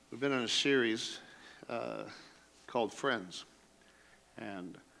been in a series called Friends,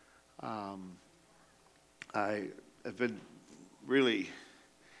 and I have been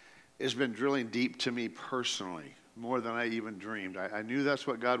it's been drilling deep to me personally, more than I even dreamed. I knew that's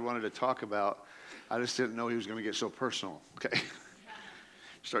what God wanted to talk about. I just didn't know he was going to get so personal, okay?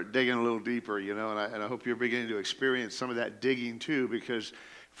 Start digging a little deeper, and I hope you're beginning to experience some of that digging too, because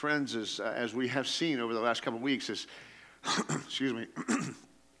Friends is, as we have seen over the last couple of weeks, is, excuse me,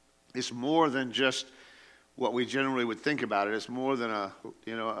 it's more than just what we generally would think about it. It's more than a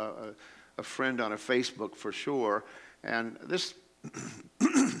friend on a Facebook for sure. And this,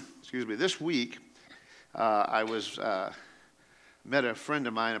 excuse me, this week, I met a friend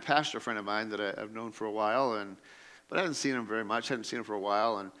of mine, a pastor friend of mine that I've known for a while, but I hadn't seen him very much. Hadn't seen him for a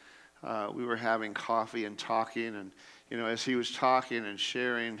while, and we were having coffee and talking, and as he was talking and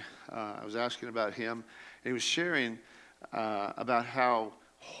sharing, I was asking about him, and he was sharing about how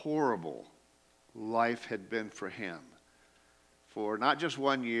horrible life had been for him for not just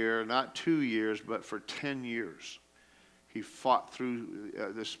 1 year, not 2 years, but for 10 years. He fought through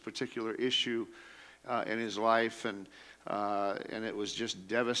this particular issue in his life, and it was just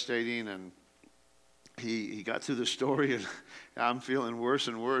devastating. And he got through the story, and I'm feeling worse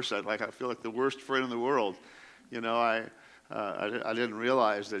and worse. I feel like the worst friend in the world. I didn't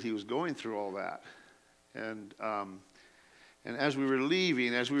realize that he was going through all that. And as we were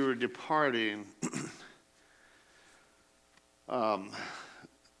leaving, as we were departing, I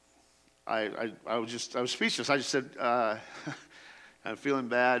was speechless. I just said, I'm feeling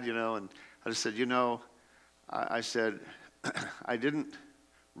bad, and I just said, I said, I didn't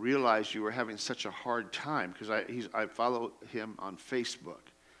realize you were having such a hard time, because I follow him on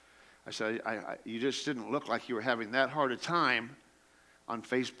Facebook. I said, you just didn't look like you were having that hard a time on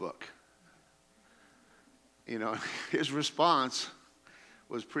Facebook. His response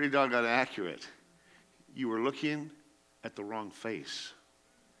was pretty doggone accurate. You were looking at the wrong face.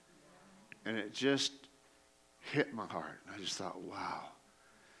 And it just hit my heart. I just thought, wow,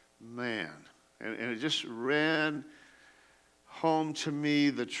 man. And it just ran home to me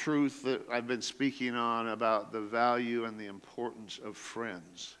the truth that I've been speaking on about the value and the importance of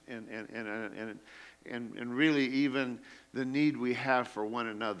friends. And really even the need we have for one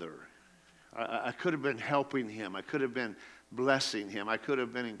another. I could have been helping him. I could have been blessing him. I could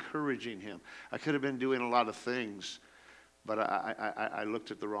have been encouraging him. I could have been doing a lot of things, but I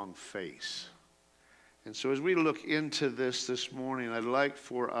looked at the wrong face. And so as we look into this morning, I'd like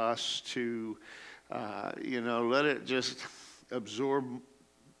for us to, let it just absorb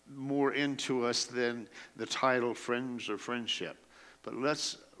more into us than the title Friends or Friendship. But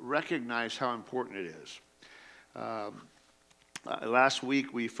let's recognize how important it is. Last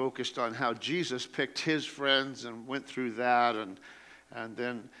week we focused on how Jesus picked his friends and went through that, and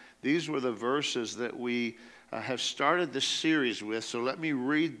then these were the verses that we have started this series with. So let me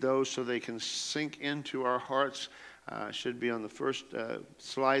read those so they can sink into our hearts. Should be on the first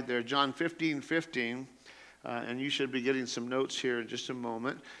slide there, John 15:15, and you should be getting some notes here in just a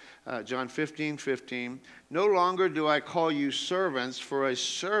moment. John 15:15. No longer do I call you servants, for a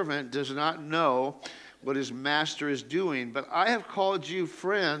servant does not know what his master is doing, but I have called you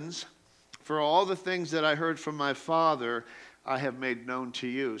friends, for all the things that I heard from my Father I have made known to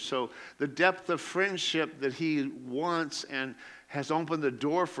you. So the depth of friendship that he wants and has opened the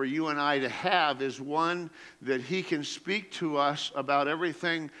door for you and I to have is one that he can speak to us about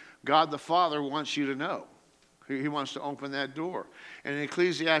everything God the Father wants you to know. He wants to open that door. And in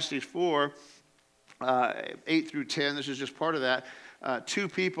Ecclesiastes 4, 8 through 10, this is just part of that, two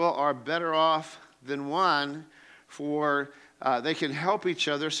people are better off than one, for they can help each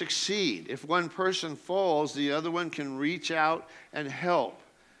other succeed. If one person falls, the other one can reach out and help.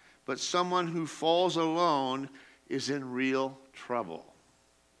 But someone who falls alone is in real trouble.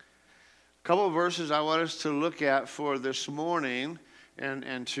 A couple of verses I want us to look at for this morning,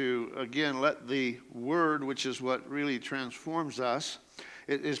 and to, again, let the word, which is what really transforms us.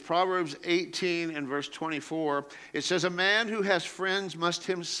 It is Proverbs 18 and verse 24. It says, a man who has friends must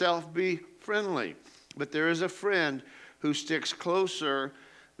himself be friendly, but there is a friend who sticks closer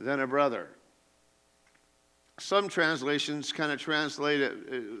than a brother. Some translations kind of translate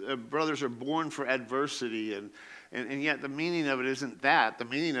it, brothers are born for adversity, and yet the meaning of it isn't that. The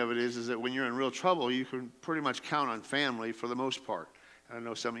meaning of it is that when you're in real trouble, you can pretty much count on family for the most part. I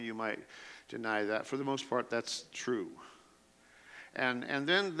know some of you might deny that. For the most part, that's true. And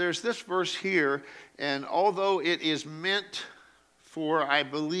then there's this verse here, and although it is meant for, I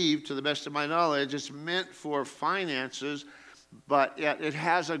believe, to the best of my knowledge, it's meant for finances, but yet it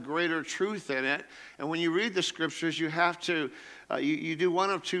has a greater truth in it. And when you read the scriptures, you have to you do one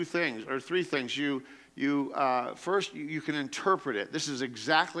of two things, or three things. First, you can interpret it. This is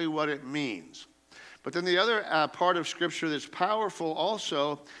exactly what it means. But then the other part of Scripture that's powerful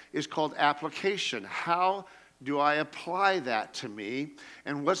also is called application. How do I apply that to me?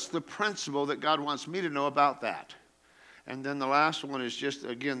 And what's the principle that God wants me to know about that? And then the last one is just,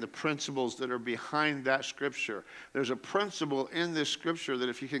 again, the principles that are behind that Scripture. There's a principle in this Scripture that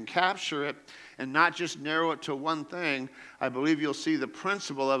if you can capture it and not just narrow it to one thing, I believe you'll see the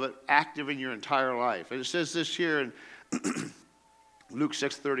principle of it active in your entire life. And it says this here in Luke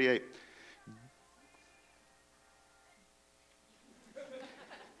 6:38.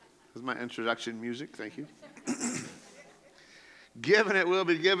 This is my introduction music. Thank you. Given it will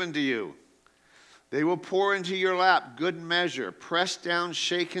be given to you. They will pour into your lap good measure, pressed down,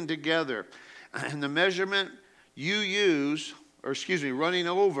 shaken together. And the measurement you use, running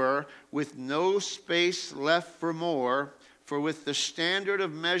over with no space left for more, for with the standard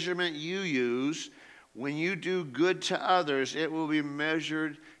of measurement you use, when you do good to others, it will be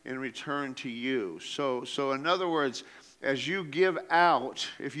measured in return to you. So in other words, as you give out,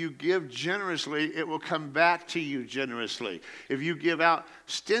 if you give generously, it will come back to you generously. If you give out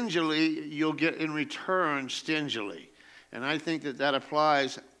stingily, you'll get in return stingily. And I think that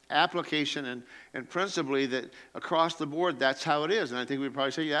applies application and principally that across the board, that's how it is. And I think we'd probably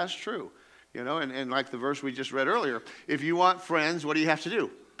say, yeah, that's true. You know, and like the verse we just read earlier, if you want friends, what do you have to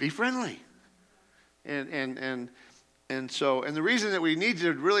do? Be friendly. And the reason that we need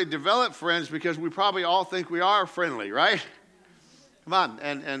to really develop friends because we probably all think we are friendly, right? Come on,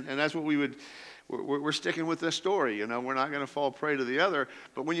 and that's what we're sticking with this story. You know, we're not going to fall prey to the other.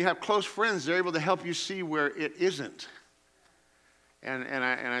 But when you have close friends, they're able to help you see where it isn't. And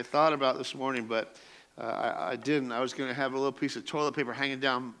I thought about this morning, but I didn't. I was going to have a little piece of toilet paper hanging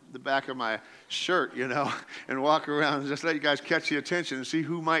down the back of my shirt, you know, and walk around and just let you guys catch the attention and see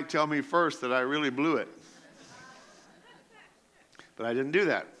who might tell me first that I really blew it. But I didn't do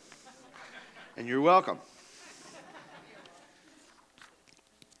that. And you're welcome.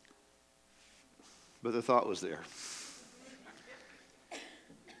 But the thought was there.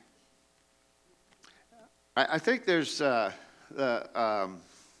 I think there's one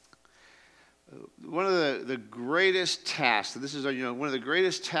of the greatest tasks, this is one of the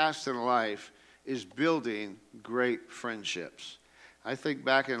greatest tasks in life is building great friendships. I think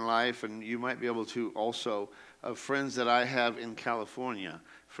back in life, and you might be able to also, of friends that I have in California,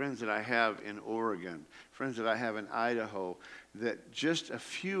 friends that I have in Oregon, friends that I have in Idaho, that just a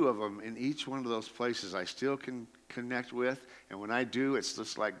few of them in each one of those places I still can connect with. And when I do, it's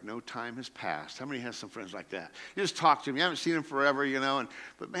just like no time has passed. How many has some friends like that? You just talk to them. You haven't seen them forever, you know.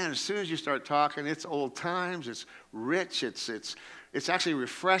 But man, as soon as you start talking, it's old times. It's rich. It's actually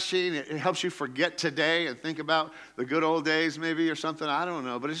refreshing. It helps you forget today and think about the good old days maybe or something. I don't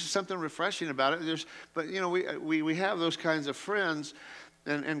know. But it's just something refreshing about it. But we have those kinds of friends.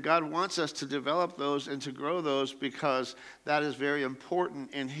 And God wants us to develop those and to grow those because that is very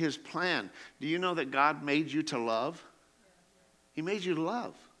important in His plan. Do you know that God made you to love? He made you to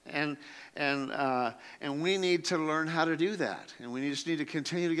love. And we need to learn how to do that. And we just need to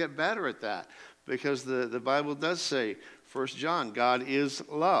continue to get better at that because the Bible does say, 1 John, God is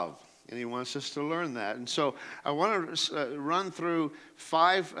love. And He wants us to learn that. And so I want to run through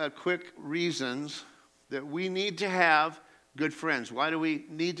 5 quick reasons that we need to have good friends. Why do we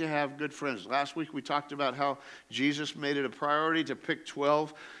need to have good friends? Last week we talked about how Jesus made it a priority to pick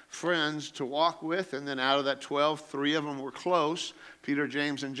 12 friends to walk with, and then out of that 12, 3 of them were close, Peter,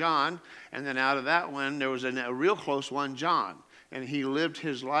 James, and John, and then out of that one, there was a real close one, John, and he lived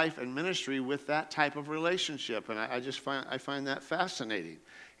his life and ministry with that type of relationship, and I find that fascinating.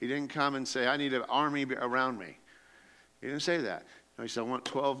 He didn't come and say, I need an army around me. He didn't say that. No, he said, I want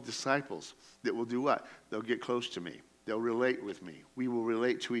 12 disciples that will do what? They'll get close to me. They'll relate with me. We will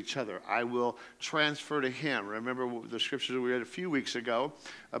relate to each other. I will transfer to him. Remember the scriptures we read a few weeks ago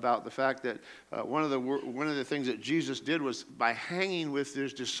about the fact that one of the things that Jesus did was by hanging with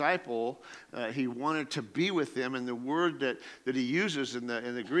his disciple, he wanted to be with them. And the word that he uses in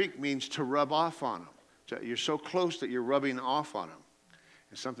the Greek means to rub off on them. You're so close that you're rubbing off on them.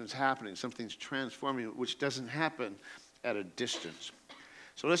 And something's happening. Something's transforming, which doesn't happen at a distance.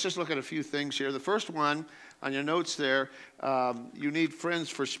 So let's just look at a few things here. The first one, on your notes there, you need friends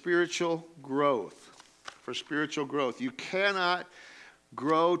for spiritual growth. For spiritual growth. You cannot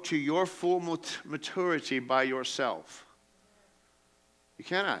grow to your full maturity by yourself. You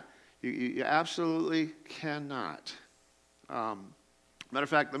cannot. You absolutely cannot. Matter of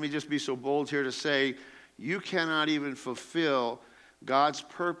fact, let me just be so bold here to say, you cannot even fulfill God's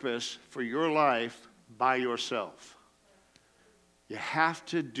purpose for your life by yourself. You have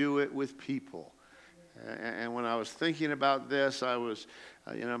to do it with people. And when I was thinking about this, I was,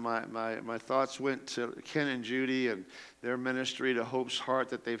 my thoughts went to Ken and Judy and their ministry to Hope's Heart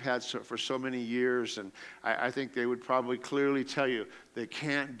that they've had for so many years. And I think they would probably clearly tell you they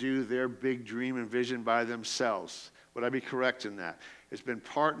can't do their big dream and vision by themselves. Would I be correct in that? It's been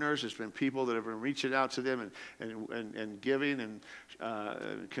partners, it's been people that have been reaching out to them and giving and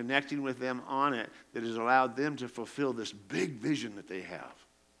connecting with them on it that has allowed them to fulfill this big vision that they have.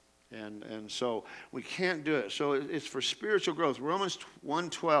 And so we can't do it. So it's for spiritual growth. Romans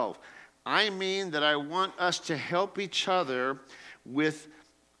 1:12. I mean that I want us to help each other with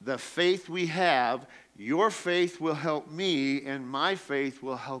the faith we have. Your faith will help me, and my faith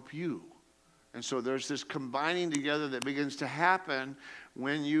will help you. And so there's this combining together that begins to happen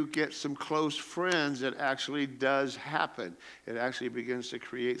when you get some close friends. It actually does happen. It actually begins to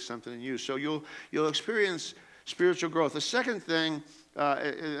create something in you. So you'll experience spiritual growth. The second thing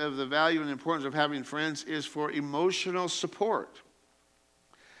of the value and importance of having friends is for emotional support.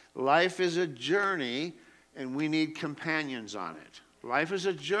 Life is a journey, and we need companions on it. Life is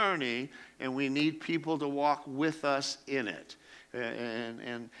a journey, and we need people to walk with us in it.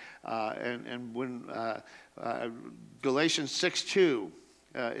 And when Galatians 6:2,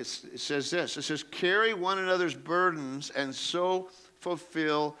 it says this. It says, carry one another's burdens and so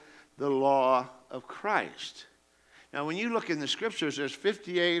fulfill the law of Christ. Now, when you look in the scriptures, there's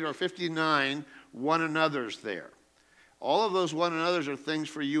 58 or 59 one another's there. All of those one another's are things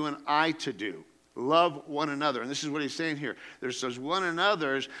for you and I to do. Love one another. And this is what he's saying here. There's those one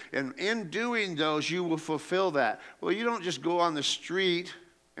another's, and in doing those, you will fulfill that. Well, you don't just go on the street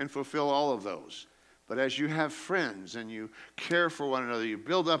and fulfill all of those. But as you have friends and you care for one another, you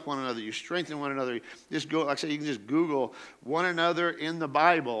build up one another, you strengthen one another, just go, like I said, you can just Google one another in the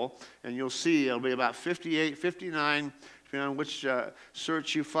Bible, and you'll see it'll be about 58, 59, depending on which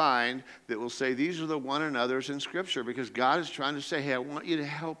search you find, that will say these are the one another's in Scripture, because God is trying to say, hey, I want you to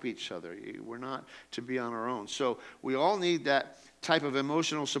help each other. We're not to be on our own. So we all need that type of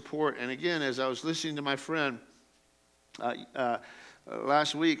emotional support. And again, as I was listening to my friend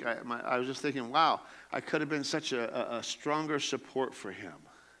last week, I was just thinking, wow, I could have been such a stronger support for him.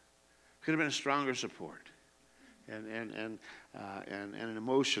 Could have been a stronger support and an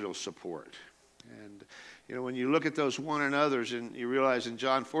emotional support. And, when you look at those one another's and you realize in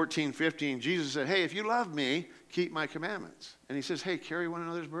John 14:15, Jesus said, hey, if you love me, keep my commandments. And he says, hey, carry one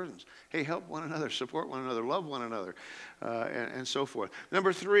another's burdens. Hey, help one another, support one another, love one another, and so forth.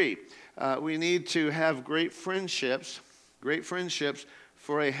 Number 3, we need to have great friendships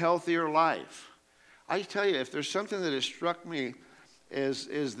for a healthier life. I tell you, if there's something that has struck me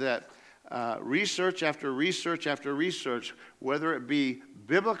is that research after research after research, whether it be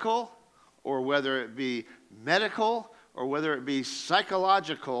biblical or whether it be medical or whether it be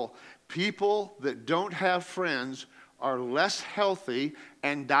psychological, people that don't have friends are less healthy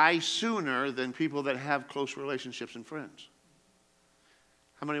and die sooner than people that have close relationships and friends.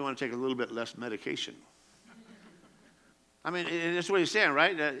 How many want to take a little bit less medication? I mean, that's what he's saying,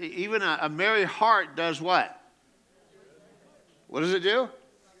 right? Even a merry heart does what? What does it do?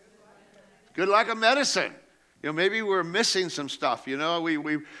 Good like a medicine. Maybe we're missing some stuff. We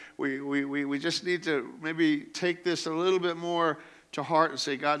just need to maybe take this a little bit more to heart and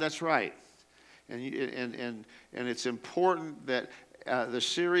say, God, that's right. And it's important that the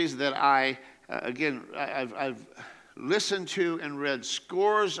series that I've listened to and read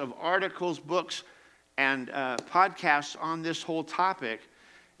scores of articles, books, and podcasts on this whole topic,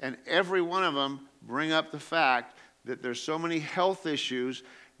 and every one of them bring up the fact that there's so many health issues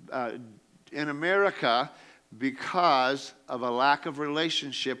in America because of a lack of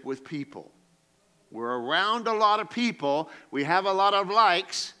relationship with people. We're around a lot of people, we have a lot of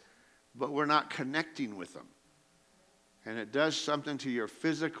likes, but we're not connecting with them. And it does something to your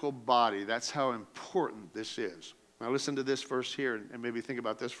physical body. That's how important this is. Now listen to this verse here and maybe think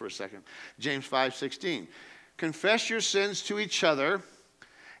about this for a second. James 5:16. Confess your sins to each other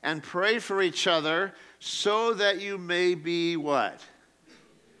and pray for each other so that you may be what?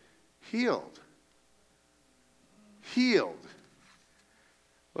 Healed. Healed.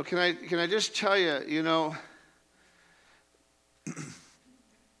 Well, can I just tell you,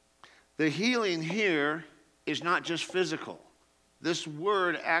 the healing here is not just physical. This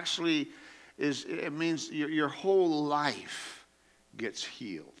word actually it means your whole life gets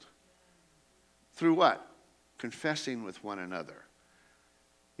healed. Through what? Confessing with one another.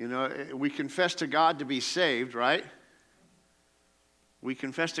 We confess to God to be saved, right? We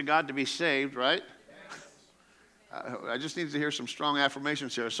confess to God to be saved, right? I just need to hear some strong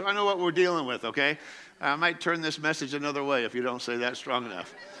affirmations here so I know what we're dealing with, okay? I might turn this message another way if you don't say that strong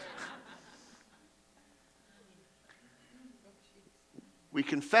enough. We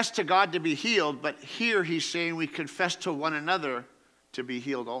confess to God to be healed, but here he's saying we confess to one another to be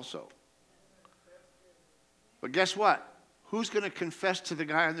healed also. But guess what? Who's going to confess to the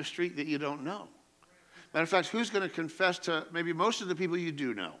guy on the street that you don't know? Matter of fact, who's going to confess to maybe most of the people you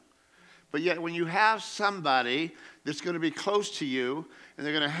do know? But yet when you have somebody that's going to be close to you, and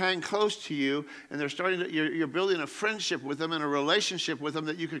they're going to hang close to you, and they're you're building a friendship with them and a relationship with them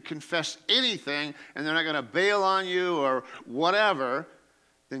that you could confess anything, and they're not going to bail on you or whatever,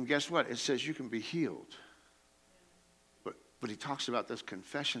 then guess what? It says you can be healed. But he talks about this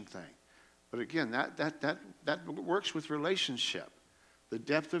confession thing. But again, that works with relationship. The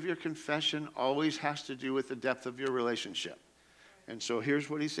depth of your confession always has to do with the depth of your relationship. And so here's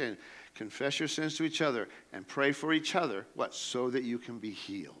what he's saying. Confess your sins to each other and pray for each other. What? So that you can be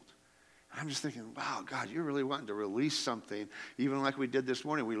healed. I'm just thinking, wow, God, you're really wanting to release something. Even like we did this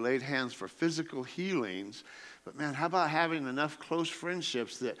morning. We laid hands for physical healings. But man, how about having enough close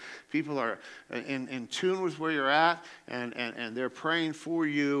friendships that people are in tune with where you're at and they're praying for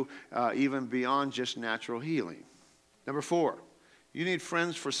you even beyond just natural healing. Number 4, you need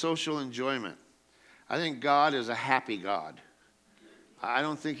friends for social enjoyment. I think God is a happy God. I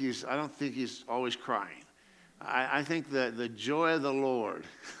don't think he's always crying. I think that the joy of the Lord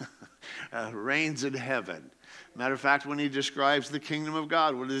reigns in heaven. Matter of fact, when he describes the kingdom of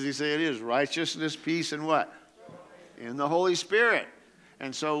God, what does he say it is? Righteousness, peace, and what? In the Holy Spirit.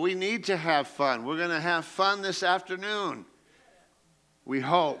 And so we need to have fun. We're going to have fun this afternoon. We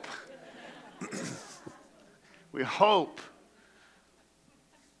hope. We hope.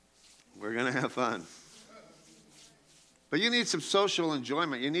 We're going to have fun. But you need some social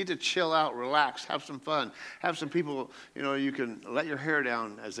enjoyment. You need to chill out, relax, have some fun. Have some people, you can let your hair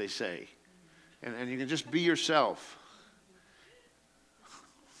down, as they say. And you can just be yourself.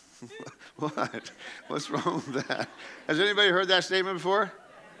 What? What's wrong with that? Has anybody heard that statement before?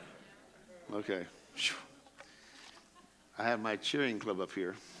 Okay. I have my cheering club up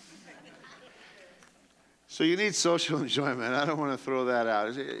here. So you need social enjoyment. I don't want to throw that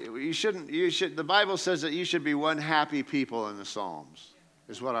out. You should. The Bible says that you should be one happy people in the Psalms,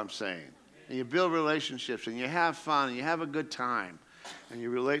 is what I'm saying. And you build relationships, and you have fun, and you have a good time, and you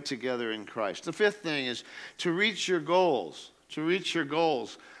relate together in Christ. The 5th thing is to reach your goals. To reach your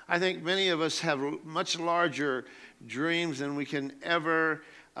goals. I think many of us have much larger dreams than we can ever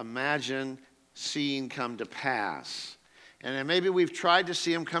imagine seeing come to pass. And then maybe we've tried to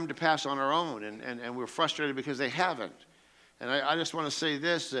see them come to pass on our own, and we're frustrated because they haven't. And I just want to say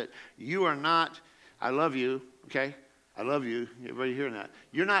this, that you are not, I love you, okay? I love you. Everybody hearing that?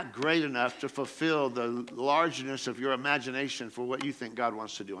 You're not great enough to fulfill the largeness of your imagination for what you think God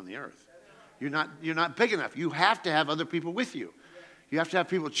wants to do on the earth. You're not big enough. You have to have other people with you. You have to have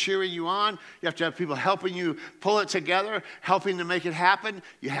people cheering you on. You have to have people helping you pull it together, helping to make it happen.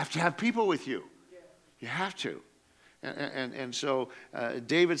 You have to have people with you. You have to. And so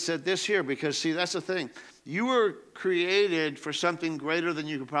David said this here because, see, that's the thing. You were created for something greater than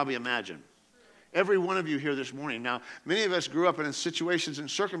you could probably imagine. Every one of you here this morning. Now, many of us grew up in situations and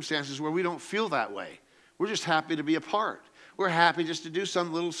circumstances where we don't feel that way. We're just happy to be a part. We're happy just to do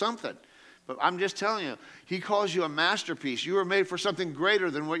some little something. But I'm just telling you, he calls you a masterpiece. You were made for something greater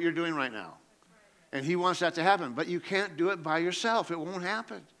than what you're doing right now. And he wants that to happen. But you can't do it by yourself. It won't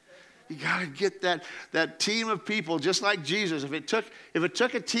happen. You got to get that team of people, just like Jesus. If it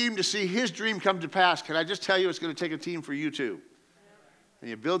took a team to see his dream come to pass, can I just tell you it's going to take a team for you too? And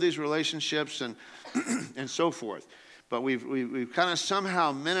you build these relationships and and so forth. But we've kind of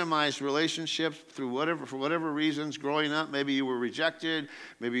somehow minimized relationships for whatever reasons. Growing up, maybe you were rejected,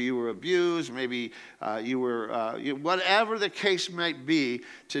 maybe you were abused, maybe you were whatever the case might be.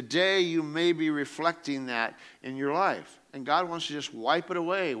 Today, you may be reflecting that in your life, and God wants to just wipe it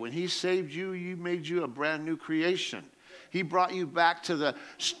away. When He saved you, He made you a brand new creation. He brought you back to the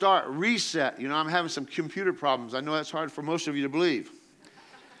start, reset. I'm having some computer problems. I know that's hard for most of you to believe,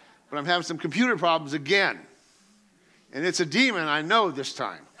 but I'm having some computer problems again. And it's a demon, I know this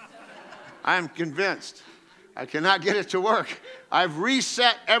time. I'm convinced. I cannot get it to work. I've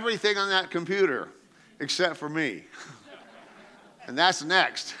reset everything on that computer except for me. And that's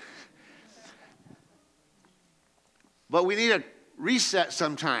next. But we need a reset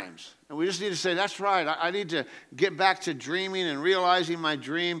sometimes. And we just need to say, that's right. I need to get back to dreaming and realizing my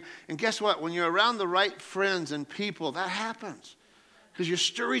dream. And guess what? When you're around the right friends and people, that happens. Because you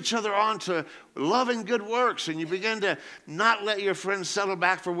stir each other on to love and good works, and you begin to not let your friends settle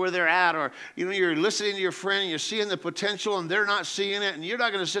back for where they're at, or you're listening to your friend and you're seeing the potential and they're not seeing it, and you're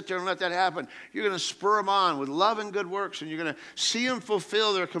not going to sit there and let that happen. You're going to spur them on with love and good works, and you're going to see them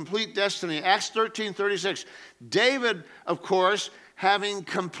fulfill their complete destiny. Acts 13:36. David, of course, having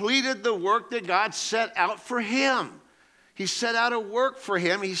completed the work that God set out for him. He set out a work for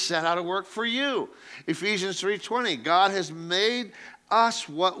him. He set out a work for you. Ephesians 3:20, God has made us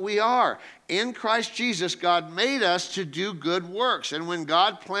what we are. In Christ Jesus, God made us to do good works. And when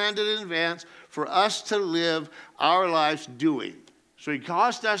God planned it in advance for us to live our lives doing. So he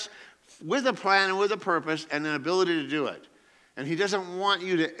caused us with a plan and with a purpose and an ability to do it. And he doesn't want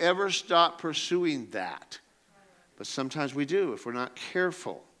you to ever stop pursuing that. But sometimes we do if we're not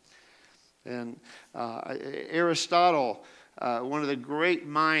careful. And Aristotle, one of the great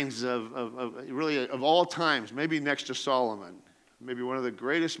minds of all times, maybe next to Solomon, maybe one of the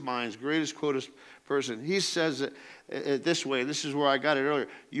greatest minds, greatest quoted person, he says it this way, and this is where I got it earlier: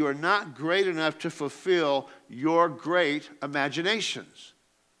 you are not great enough to fulfill your great imaginations.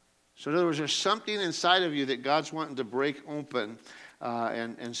 So in other words, there's something inside of you that God's wanting to break open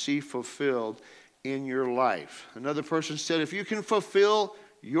and see fulfilled in your life. Another person said, if you can fulfill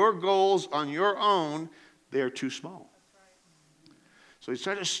your goals on your own, they are too small. So he's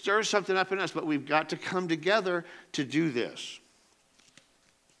trying to stir something up in us, but we've got to come together to do this.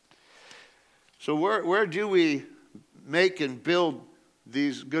 So where do we make and build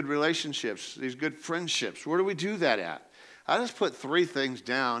these good relationships, these good friendships? Where do we do that at? I just put 3 things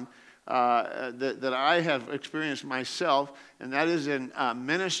down that I have experienced myself, and that is in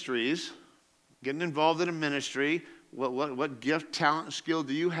ministries, getting involved in a ministry. What gift, talent, and skill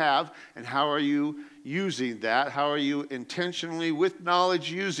do you have, and how are you using that? How are you intentionally, with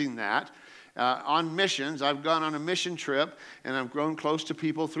knowledge, using that? On missions, I've gone on a mission trip, and I've grown close to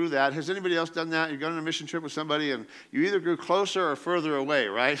people through that. Has anybody else done that? You've gone on a mission trip with somebody, and you either grew closer or further away,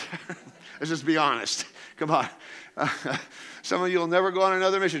 right? Let's just be honest. Come on. Some of you will never go on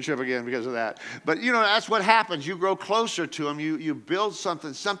another mission trip again because of that. But, that's what happens. You grow closer to them. You build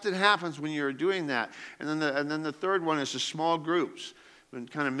something. Something happens when you're doing that. And then the third one is the small groups. Been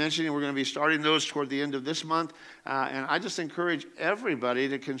kind of mentioning we're going to be starting those toward the end of this month. And I just encourage everybody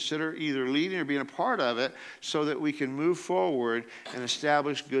to consider either leading or being a part of it so that we can move forward and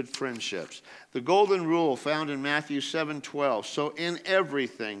establish good friendships. The golden rule found in Matthew 7:12. So in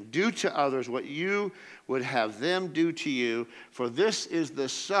everything, do to others what you would have them do to you, for this is the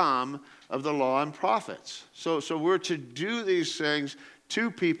sum of the law and prophets. So we're to do these things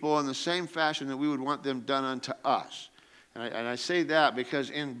to people in the same fashion that we would want them done unto us. And I say that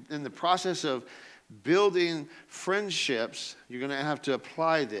because in the process of building friendships, you're going to have to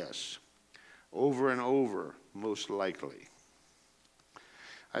apply this over and over, most likely.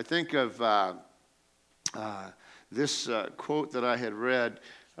 I think of this quote that I had read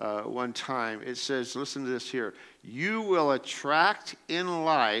one time. It says, listen to this here: you will attract in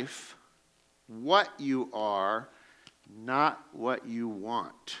life what you are, not what you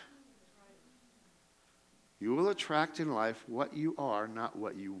want. You will attract in life what you are, not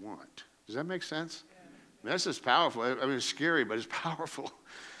what you want. Does that make sense? Yeah. I mean, this is powerful. I mean, it's scary, but it's powerful.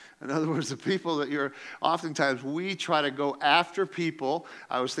 In other words, the people that oftentimes we try to go after people.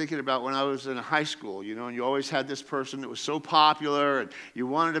 I was thinking about when I was in high school, and you always had this person that was so popular, and you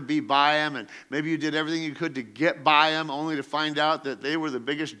wanted to be by them, and maybe you did everything you could to get by them, only to find out that they were the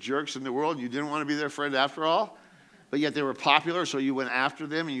biggest jerks in the world, and you didn't want to be their friend after all. But yet they were popular, so you went after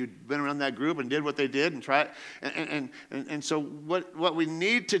them, and you'd been around that group and did what they did and tried. And so what we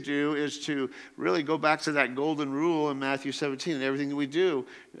need to do is to really go back to that golden rule in Matthew 17, and everything that we do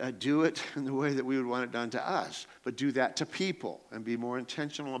it in the way that we would want it done to us. But do that to people and be more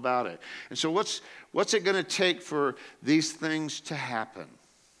intentional about it. And so what's it going to take for these things to happen?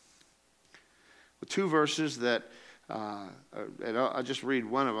 Well, 2 verses that... and I'll just read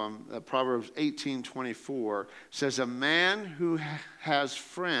one of them. Proverbs 18:24 says, a man who has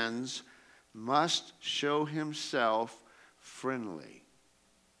friends must show himself friendly.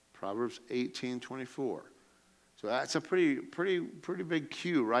 Proverbs 18:24. So that's a pretty big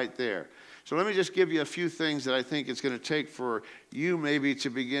cue right there. So let me just give you a few things that I think it's going to take for you maybe to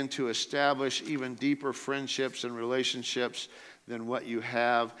begin to establish even deeper friendships and relationships than what you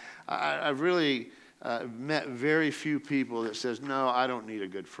have. I've really... met very few people that says, no, I don't need a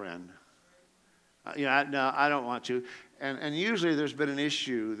good friend. No, I don't want to. And usually there's been an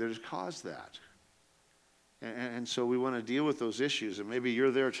issue that has caused that. And so we want to deal with those issues. And maybe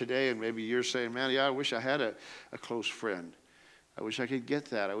you're there today, and maybe you're saying, man, I wish I had a close friend. I wish I could get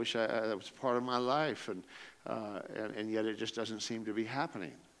that. I wish that was part of my life. And and yet it just doesn't seem to be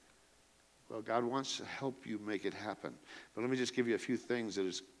happening. Well, God wants to help you make it happen. But let me just give you a few things that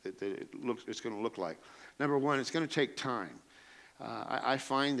it's going to look like. Number one, it's going to take time. I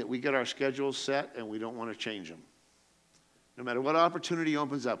find that we get our schedules set and we don't want to change them. No matter what opportunity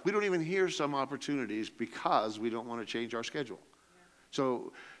opens up. We don't even hear some opportunities because we don't want to change our schedule.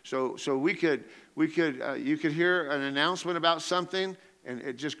 So you could hear an announcement about something and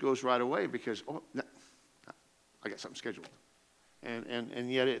it just goes right away because, no, I got something scheduled.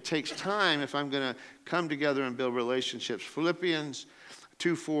 And yet it takes time if I'm going to come together and build relationships. Philippians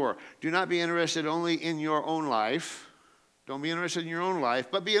 2:4, do not be interested only in your own life. Don't be interested in your own life,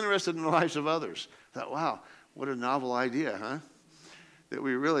 but be interested in the lives of others. I thought, wow, what a novel idea, huh? That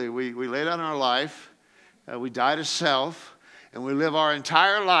we lay down our life, we die to self, and we live our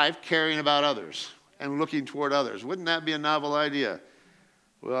entire life caring about others and looking toward others. Wouldn't that be a novel idea?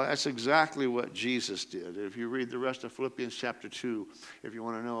 Well, that's exactly what Jesus did. If you read the rest of Philippians chapter 2, if you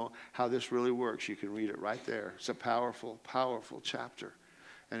want to know how this really works, you can read it right there. It's a powerful, powerful chapter.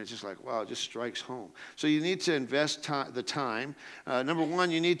 And it's just like, wow, it just strikes home. So you need to invest the time. Number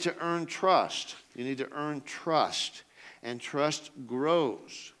one, you need to earn trust. You need to earn trust. And trust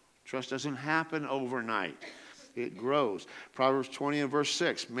grows. Trust doesn't happen overnight. It grows. Proverbs 20 and verse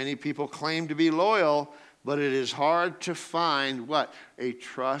 6, many people claim to be loyal, but it is hard to find what? A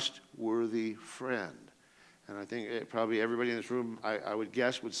trustworthy friend. And I think probably everybody in this room, I would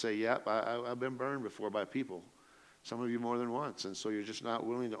guess, would say, yep, I've been burned before by people. Some of you more than once. And so you're just not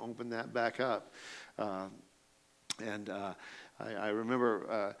willing to open that back up. I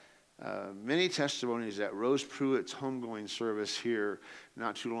remember many testimonies at Rose Pruitt's homegoing service here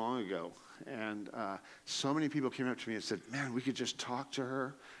not too long ago. And so many people came up to me and said, man, we could just talk to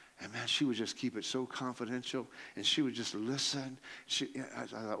her. And man, she would just keep it so confidential, and she would just listen. I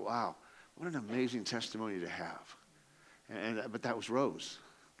thought, wow, what an amazing testimony to have. But that was Rose.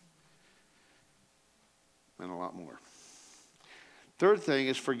 And a lot more. Third thing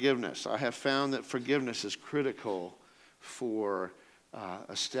is forgiveness. I have found that forgiveness is critical for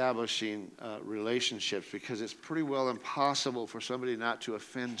establishing relationships because it's pretty well impossible for somebody not to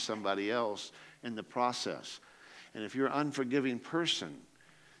offend somebody else in the process. And if you're an unforgiving person,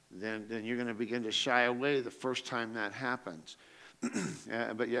 then you're going to begin to shy away the first time that happens.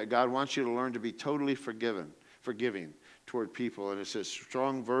 But yet God wants you to learn to be totally forgiving toward people. And it's a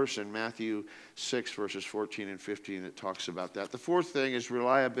strong verse in Matthew 6, verses 14 and 15 that talks about that. The fourth thing is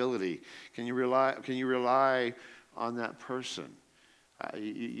reliability. Can you rely on that person?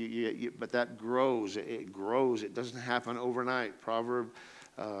 But that grows. It grows. It doesn't happen overnight. Proverbs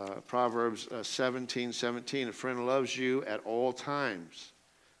 17:17. A friend loves you at all times.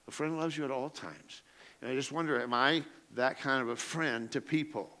 A friend loves you at all times. And I just wonder, am I that kind of a friend to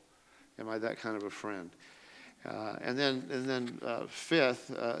people? Am I that kind of a friend? And then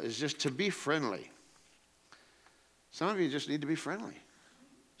fifth is just to be friendly. Some of you just need to be friendly.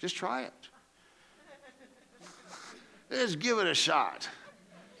 Just try it. Just give it a shot.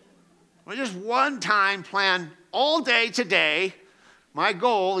 Well, just one time plan all day today. My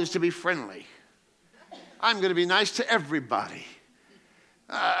goal is to be friendly. I'm going to be nice to everybody.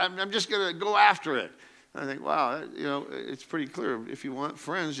 I'm just going to go after it. And I think, wow, it's pretty clear. If you want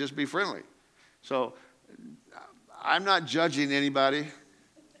friends, just be friendly. So I'm not judging anybody,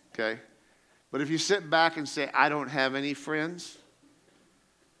 okay? But if you sit back and say, I don't have any friends,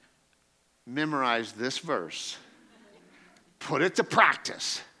 memorize this verse. Put it to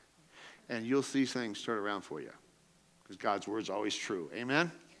practice. And you'll see things turn around for you. Because God's word's always true. Amen?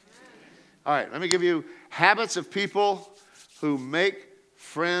 All right, let me give you habits of people who make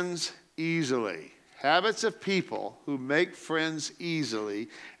friends easily. Habits of people who make friends easily.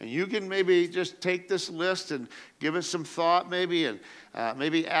 And you can maybe just take this list and give it some thought maybe. And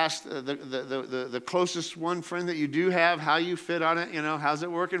maybe ask the closest one friend that you do have how you fit on it. How's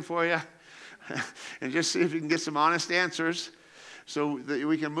it working for you? And just see if you can get some honest answers so that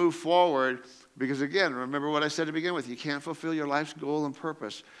we can move forward. Because again, remember what I said to begin with. You can't fulfill your life's goal and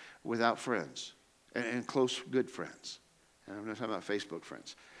purpose without friends. And close, good friends. And I'm not talking about Facebook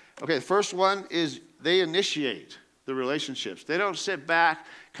friends. Okay, the first one is they initiate the relationships. They don't sit back,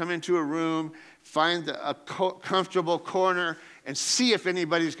 come into a room, find a comfortable corner, and see if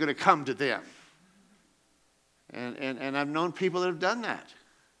anybody's going to come to them. And I've known people that have done that.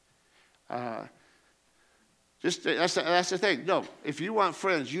 That's the thing. No, if you want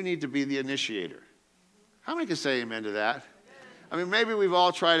friends, you need to be the initiator. How many can say amen to that? I mean, maybe we've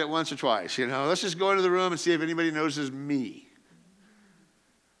all tried it once or twice. Let's just go into the room and see if anybody notices me.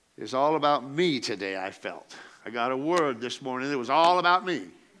 It's all about me today, I felt. I got a word this morning that was all about me.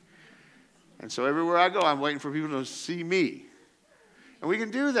 And so everywhere I go, I'm waiting for people to see me. And we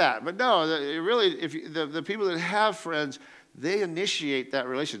can do that. But no, really, the people that have friends, they initiate that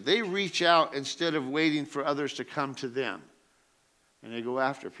relationship. They reach out instead of waiting for others to come to them. And they go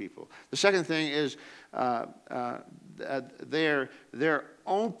after people. The second thing is they're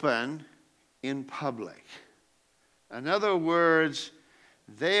open in public. In other words,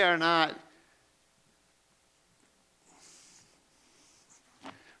 they are not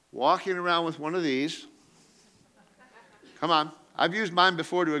walking around with one of these. Come on. I've used mine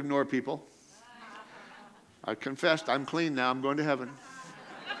before to ignore people. I confessed, I'm clean now. I'm going to heaven.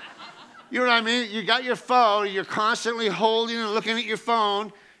 You know what I mean? You got your phone. You're constantly holding and looking at your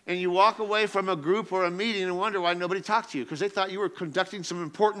phone. And you walk away from a group or a meeting and wonder why nobody talked to you. Because they thought you were conducting some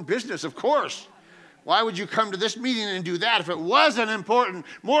important business, of course. Why would you come to this meeting and do that if it wasn't important,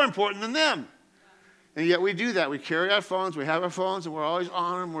 more important than them? And yet we do that. We carry our phones. We have our phones, and we're always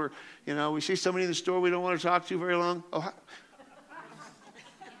on them. We see somebody in the store we don't want to talk to very long. Oh,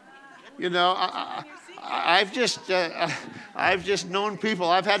 I've just known people.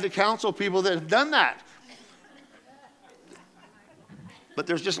 I've had to counsel people that have done that. But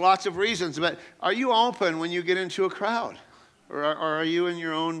there's just lots of reasons. But are you open when you get into a crowd? Or are you in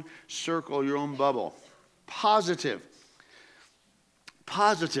your own circle, your own bubble? Positive.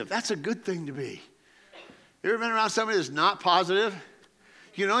 Positive. That's a good thing to be. You ever been around somebody that's not positive?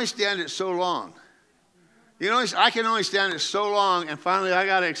 You can only stand it so long. I can only stand it so long, and finally I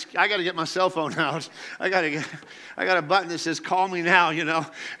got to get my cell phone out. I got a button that says "Call me now."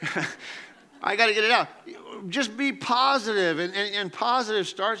 I got to get it out. Just be positive, and positive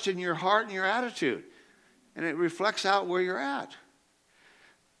starts in your heart and your attitude, and it reflects out where you're at.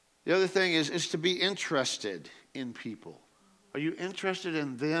 The other thing is to be interested in people. Are you interested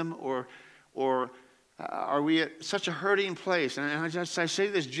in them, or are we at such a hurting place? And I say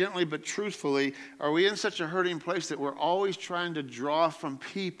this gently but truthfully. Are we in such a hurting place that we're always trying to draw from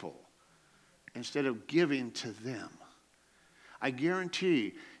people instead of giving to them? I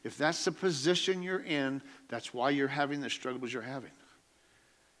guarantee if that's the position you're in, that's why you're having the struggles you're having.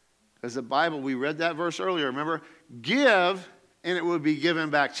 As the Bible, we read that verse earlier. Remember? Give, and it will be given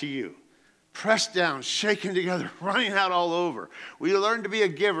back to you. Pressed down, shaken together, running out all over. Will you learn to be a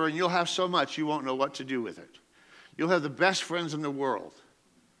giver, and you'll have so much you won't know what to do with it. You'll have the best friends in the world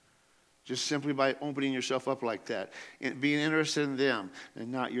just simply by opening yourself up like that, and being interested in them and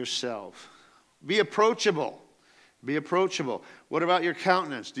not yourself. Be approachable. Be approachable. What about your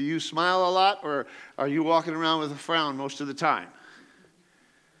countenance? Do you smile a lot, or are you walking around with a frown most of the time?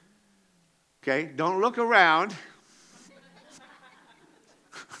 Okay, don't look around.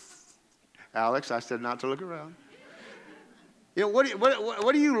 Alex, I said not to look around. What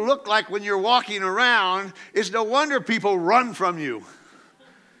do you look like when you're walking around? It's no wonder people run from you.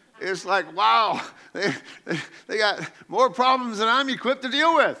 It's like, wow, they got more problems than I'm equipped to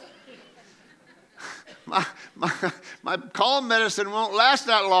deal with. My calm medicine won't last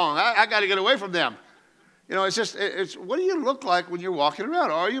that long. I got to get away from them. It's what do you look like when you're walking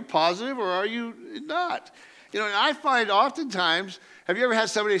around? Are you positive or are you not? And I find oftentimes, have you ever had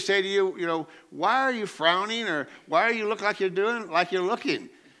somebody say to you, why are you frowning, or why are you look like you're doing, like you're looking?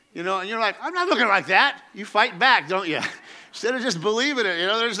 And you're like, I'm not looking like that. You fight back, don't you? Instead of just believing it,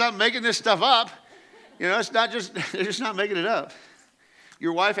 they're just not making this stuff up. It's not just, they're just not making it up.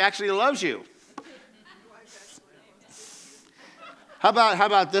 Your wife actually loves you. How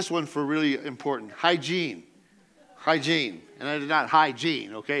about this one for really important? Hygiene. Hygiene. And it's not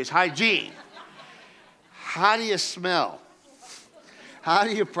hygiene, okay? It's hygiene. How do you smell? How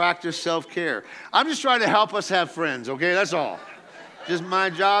do you practice self-care? I'm just trying to help us have friends, okay? That's all. Just my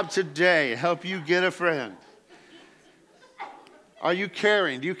job today, help you get a friend. Are you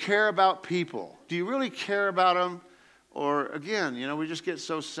caring? Do you care about people? Do you really care about them? Or, again, we just get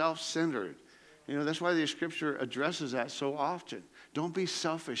so self-centered. That's why the Scripture addresses that so often. Don't be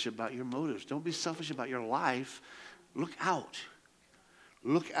selfish about your motives. Don't be selfish about your life. Look out.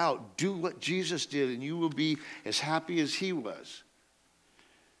 Look out. Do what Jesus did, and you will be as happy as he was.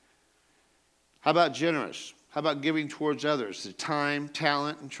 How about generous? How about giving towards others, the time,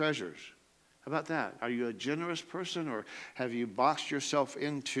 talent, and treasures? How about that? Are you a generous person, or have you boxed yourself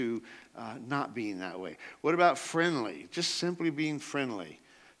into not being that way? What about friendly? Just simply being friendly.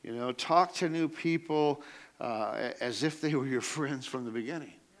 Talk to new people as if they were your friends from the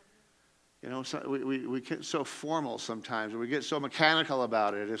beginning. So we get so formal sometimes, and we get so mechanical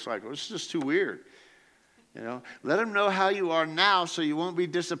about it. It's like, it's just too weird. Let them know how you are now so you won't be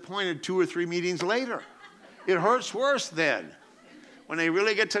disappointed 2 or 3 meetings later. It hurts worse then when they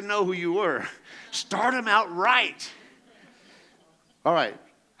really get to know who you were. Start them out right. All right.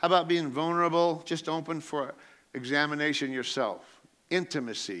 How about being vulnerable, just open for examination yourself?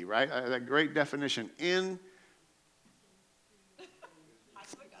 Intimacy, right? That great definition.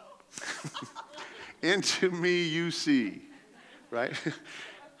 Into me you see, right?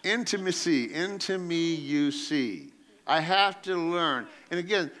 Intimacy, into me you see. I have to learn. And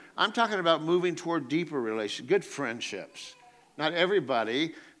again, I'm talking about moving toward deeper relations, good friendships. Not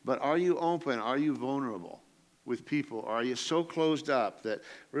everybody, but are you open? Are you vulnerable with people? Are you so closed up that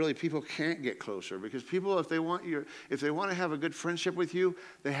really people can't get closer? Because people, if they want to have a good friendship with you,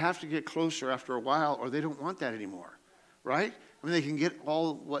 they have to get closer after a while, or they don't want that anymore, right? I mean, they can get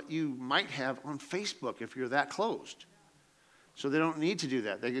all what you might have on Facebook if you're that closed. So they don't need to do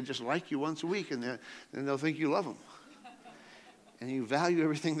that. They can just like you once a week, and then they'll think you love them. And you value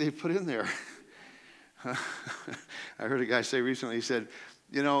everything they put in there. I heard a guy say recently, he said,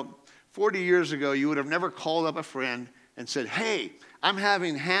 40 years ago, you would have never called up a friend and said, hey, I'm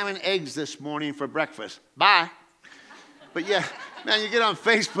having ham and eggs this morning for breakfast. Bye. But yeah, man, you get on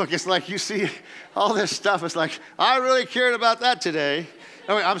Facebook, it's like you see all this stuff. It's like, I really cared about that today.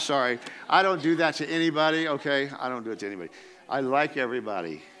 I'm sorry. I don't do that to anybody, okay? I don't do it to anybody. I like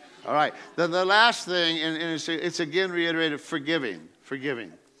everybody. All right. The last thing, and it's again reiterated, forgiving.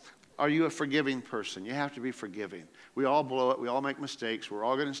 Forgiving. Are you a forgiving person? You have to be forgiving. We all blow it. We all make mistakes. We're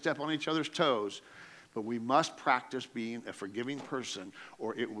all going to step on each other's toes. But we must practice being a forgiving person,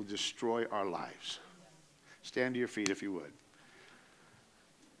 or it will destroy our lives. Stand to your feet if you would.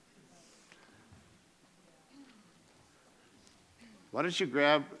 Why don't you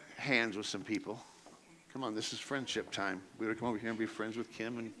grab hands with some people? Come on, this is friendship time. We would come over here and be friends with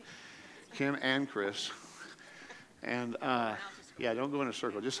Kim and Chris. And don't go in a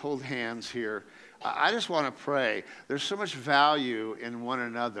circle. Just hold hands here. I just want to pray. There's so much value in one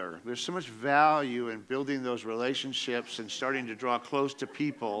another. There's so much value in building those relationships and starting to draw close to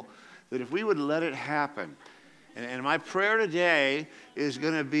people that if we would let it happen. And my prayer today is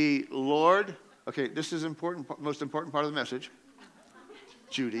going to be, Lord, okay, this is important, most important part of the message.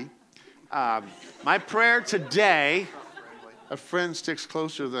 Judy. My prayer today, a friend sticks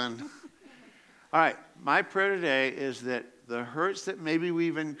closer than... All right, my prayer today is that the hurts that maybe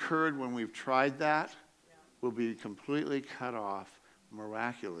we've incurred when we've tried that will be completely cut off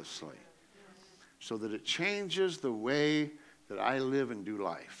miraculously so that it changes the way that I live and do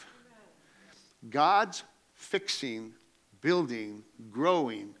life. God's fixing, building,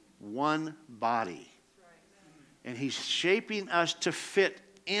 growing one body. And he's shaping us to fit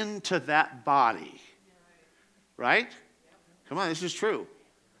into that body. Right? Come on, this is true.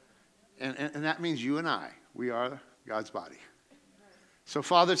 And that means you and I, we are God's body. So,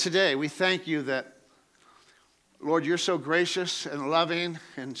 Father, today we thank you that, Lord, you're so gracious and loving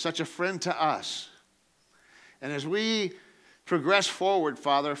and such a friend to us. And as we progress forward,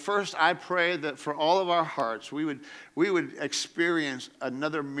 Father, first I pray that for all of our hearts, we would experience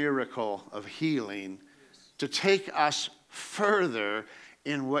another miracle of healing to take us further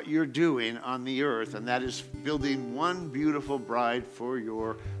in what you're doing on the earth, and that is building one beautiful bride for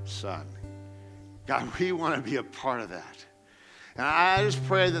your Son. God, we want to be a part of that. And I just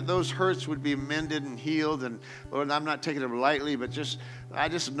pray that those hurts would be mended and healed. And Lord, I'm not taking them lightly, but I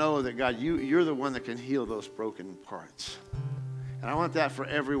just know that, God, you're the one that can heal those broken parts. And I want that for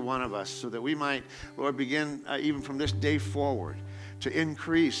every one of us so that we might, Lord, begin even from this day forward to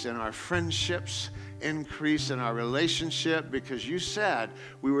increase in our friendships, increase in our relationship, because you said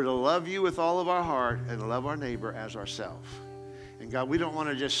we were to love you with all of our heart and love our neighbor as ourselves. And God, we don't want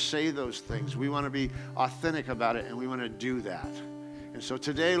to just say those things. We want to be authentic about it, and we want to do that. And so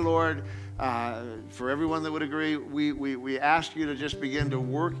today, Lord, for everyone that would agree, we ask you to just begin to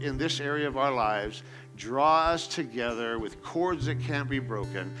work in this area of our lives. Draw us together with cords that can't be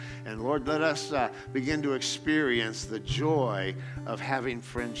broken. And Lord, let us begin to experience the joy of having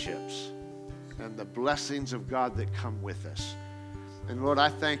friendships and the blessings of God that come with us. And Lord, I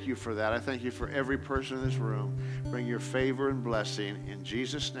thank you for that. I thank you for every person in this room. Bring your favor and blessing in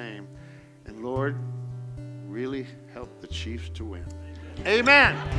Jesus' name. And Lord, really help the Chiefs to win. Amen.